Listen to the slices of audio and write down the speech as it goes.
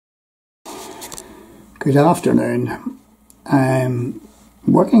Good afternoon. I'm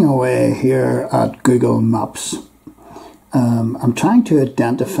working away here at Google Maps. I'm trying to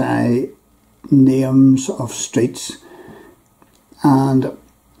identify names of streets and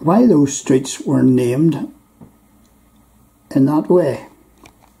why those streets were named in that way.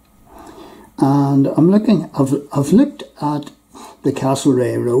 And I've looked at the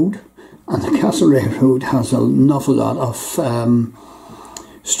Castlereagh Road, and the Castlereagh Road has an awful lot of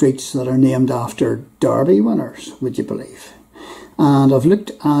streets that are named after Derby winners, would you believe? And I've looked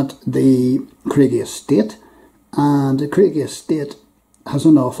at the Cregagh estate, and the Cregagh estate has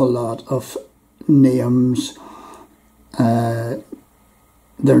an awful lot of names. They're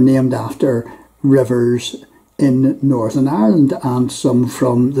named after rivers in Northern Ireland and some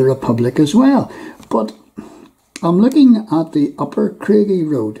from the Republic as well. But I'm looking at the Upper Cregagh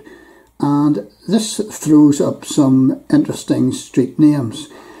Road, and this throws up some interesting street names.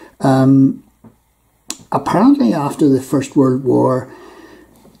 Apparently after the First World War,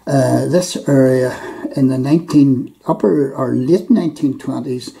 this area in the upper or late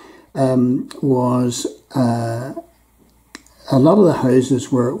 1920s was a lot of the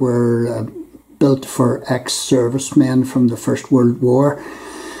houses were built for ex-servicemen from the First World War,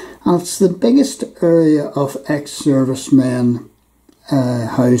 and it's the biggest area of ex-servicemen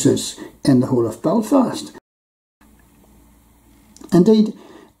houses in the whole of Belfast. Indeed,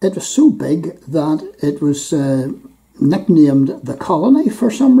 it was so big that it was nicknamed the Colony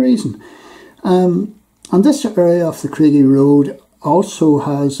for some reason. And this area of the Cregagh Road also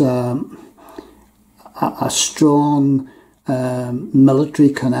has a strong military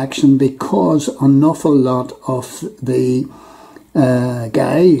connection, because an awful lot of the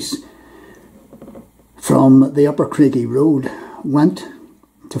guys from the Upper Cregagh Road went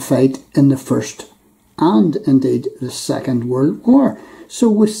to fight in the First and indeed the Second World War. So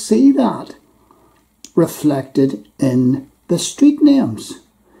we see that reflected in the street names.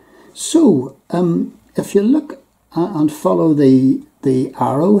 So if you look and follow the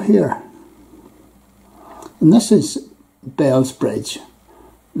arrow here, and this is Bell's Bridge,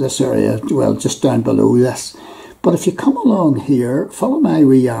 this area, well, just down below this. But if you come along here, follow my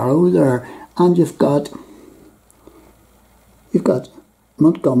wee arrow there, and you've got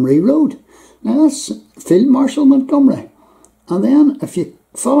Montgomery Road. Now that's Field Marshal Mongomery. And then if you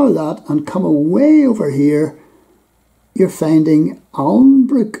follow that and come away over here, you're finding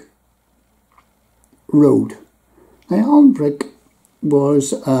Alanbrooke Road. Now Alanbrooke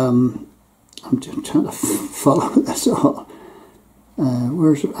was, I'm just trying to follow this all.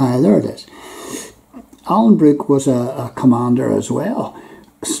 There it is. Alanbrooke was a commander as well.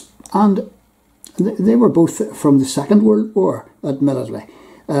 And they were both from the Second World War, admittedly.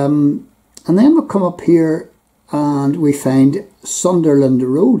 And then we come up here and we find Sunderland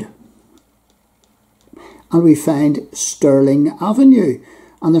Road. And we find Stirling Avenue.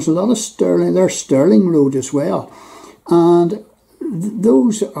 And there's a lot of Stirling, there's Stirling Road as well. And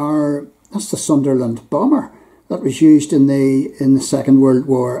that's the Sunderland Bomber that was used in the Second World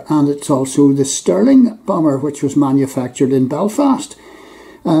War. And it's also the Stirling Bomber, which was manufactured in Belfast.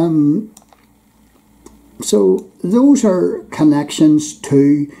 So those are connections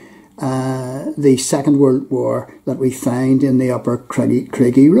to the Second World War that we find in the Upper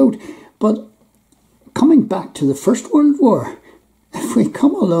Cregagh Road. But coming back to the First World War, if we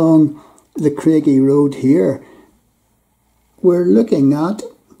come along the Cregagh Road here, we're looking at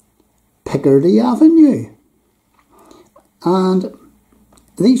Picardy Avenue. And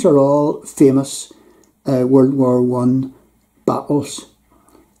these are all famous World War I battles.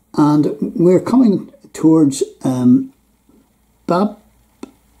 And we're coming towards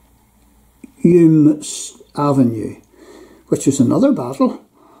Humes Avenue, which is another battle.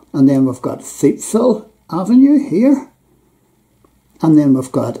 And then we've got Thiepval Avenue here. And then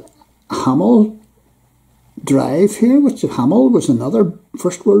we've got Hamel Drive here, which Hamel was another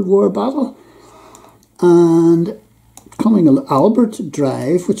First World War battle. And coming Albert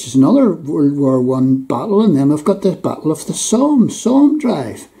Drive, which is another World War I battle. And then we've got the Battle of the Somme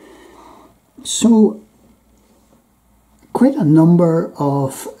Drive. So quite a number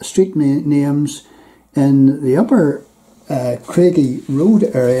of street names in the Upper Cregagh Road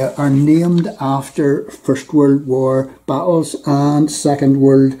area are named after First World War battles and Second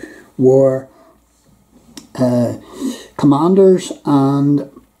World War commanders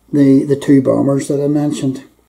and the two bombers that I mentioned.